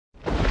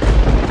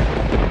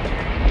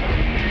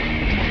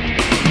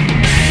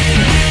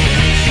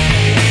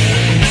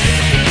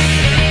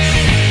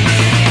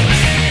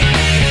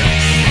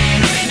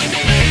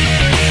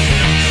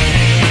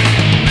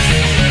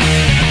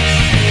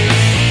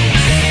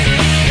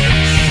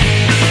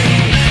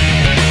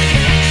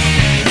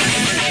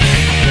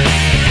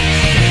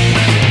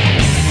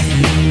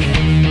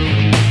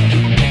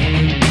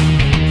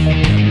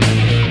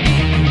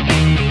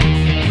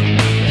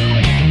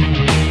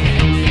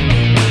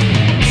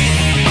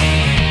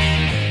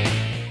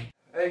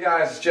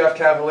Guys, it's Jeff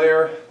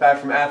Cavaliere back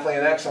from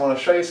AthLEAN-X. I want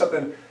to show you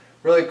something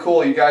really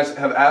cool. You guys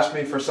have asked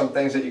me for some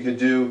things that you could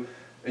do,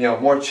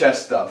 more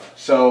chest stuff.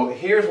 So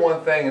here's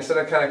one thing. Instead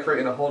of kind of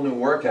creating a whole new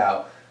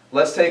workout,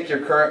 let's take your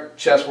current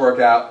chest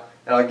workout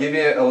and I'll give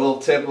you a little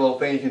tip, a little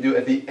thing you can do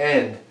at the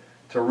end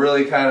to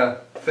really kind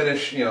of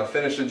finish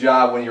the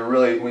job when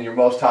you're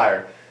most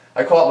tired.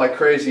 I call it my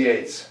crazy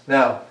eights.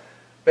 Now,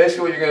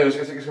 basically what you're going to do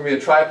is it's going to be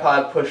a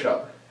tripod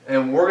push-up,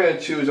 and we're going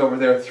to choose over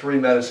there 3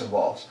 medicine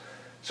balls.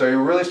 So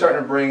you're really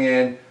starting to bring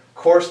in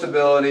core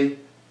stability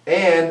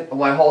and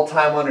my whole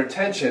time under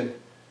tension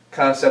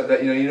concept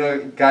that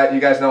you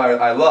guys know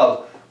I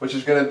love, which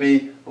is going to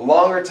be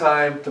longer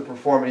time to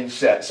perform each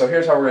set. So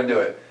here's how we're going to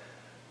do it.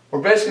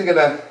 We're basically going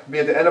to be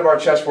at the end of our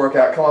chest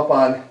workout, come up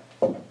on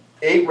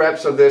 8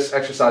 reps of this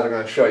exercise I'm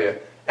going to show you.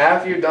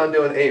 After you're done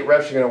doing 8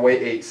 reps, you're going to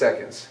wait 8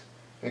 seconds.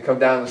 And come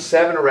down to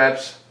 7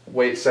 reps,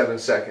 wait 7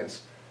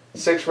 seconds.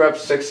 6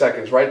 reps, 6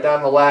 seconds. Right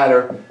down the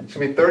ladder. It's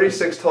going to be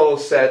 36 total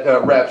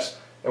reps.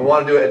 And we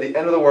want to do it at the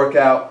end of the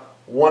workout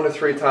 1 to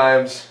 3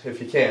 times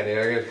if you can.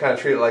 You're going to kind of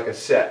treat it like a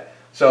set.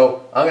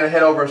 So I'm going to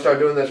head over and start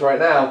doing this right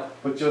now,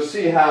 but you'll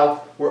see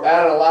how we're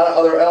adding a lot of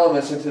other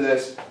elements into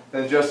this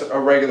than just a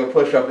regular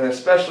push-up, and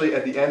especially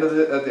at the end of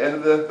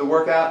the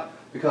workout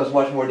becomes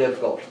much more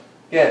difficult.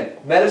 Again,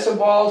 medicine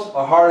balls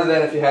are harder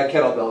than if you had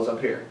kettlebells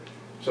up here.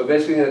 So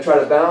basically we're going to try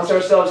to balance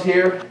ourselves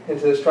here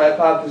into this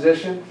tripod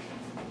position.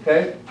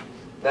 Okay?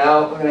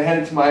 Now I'm going to head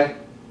into my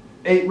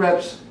 8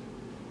 reps.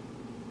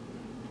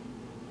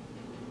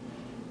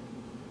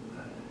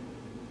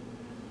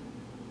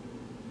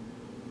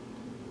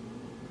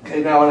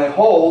 Okay, now when I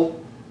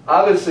hold,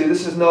 obviously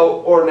this is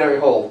no ordinary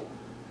hold.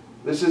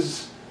 This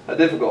is a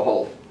difficult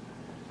hold.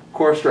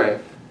 Core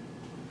strength.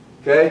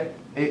 Okay?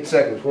 8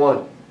 seconds.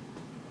 1,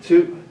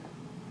 2,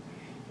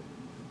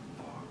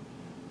 4.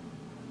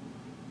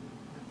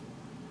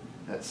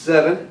 That's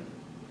 7.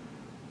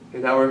 Okay,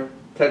 now we're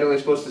technically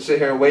supposed to sit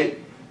here and wait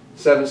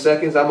 7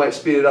 seconds. I might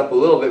speed it up a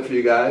little bit for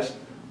you guys,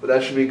 but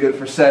that should be good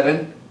for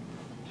 7.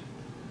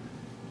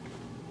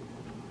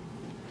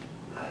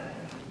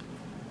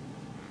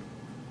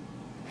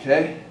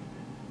 Okay,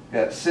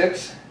 got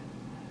 6.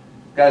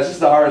 Guys, this is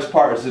the hardest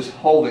part, is this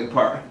holding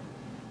part.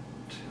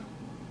 2,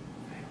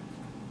 3,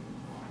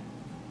 4,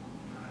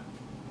 5.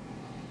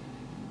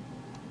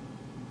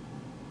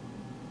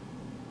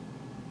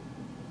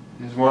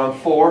 Here's one on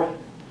 4.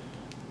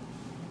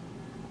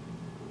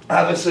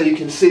 Obviously you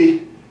can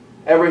see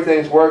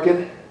everything's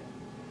working.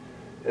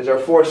 There's our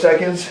 4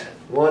 seconds.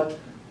 1,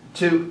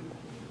 2,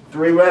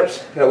 3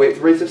 reps. Gotta wait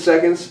 3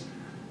 seconds.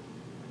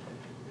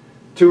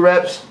 2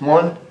 reps.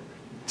 1,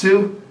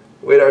 2.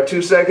 Wait our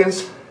 2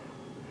 seconds.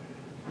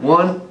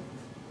 1.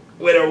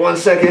 Wait our 1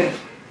 second.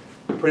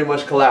 Pretty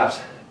much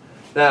collapse.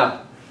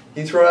 Now,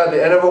 you throw it at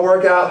the end of a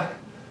workout.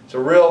 It's a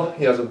real,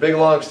 it's a big,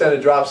 long,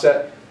 extended drop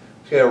set.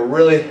 It's going to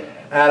really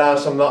add on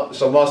some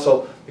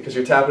muscle because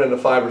you're tapping into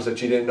fibers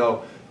that you didn't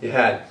know you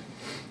had.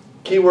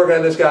 Keep working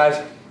on this,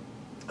 guys.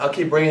 I'll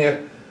keep bringing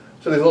you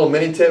some of these little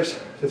mini tips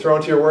to throw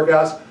into your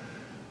workouts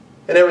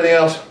and everything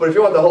else. But if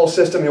you want the whole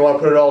system, you want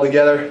to put it all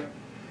together,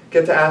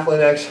 get to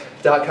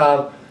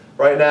AthLEAN-X.com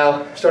right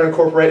now. Start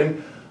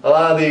incorporating a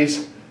lot of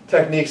these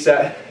techniques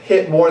that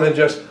hit more than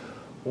just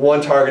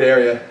one target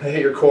area. They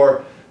hit your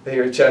core, they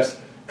hit your chest,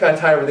 kind of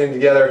tie everything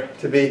together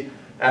to be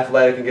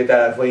athletic and get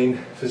that lean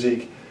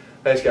physique.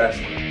 Thanks, guys.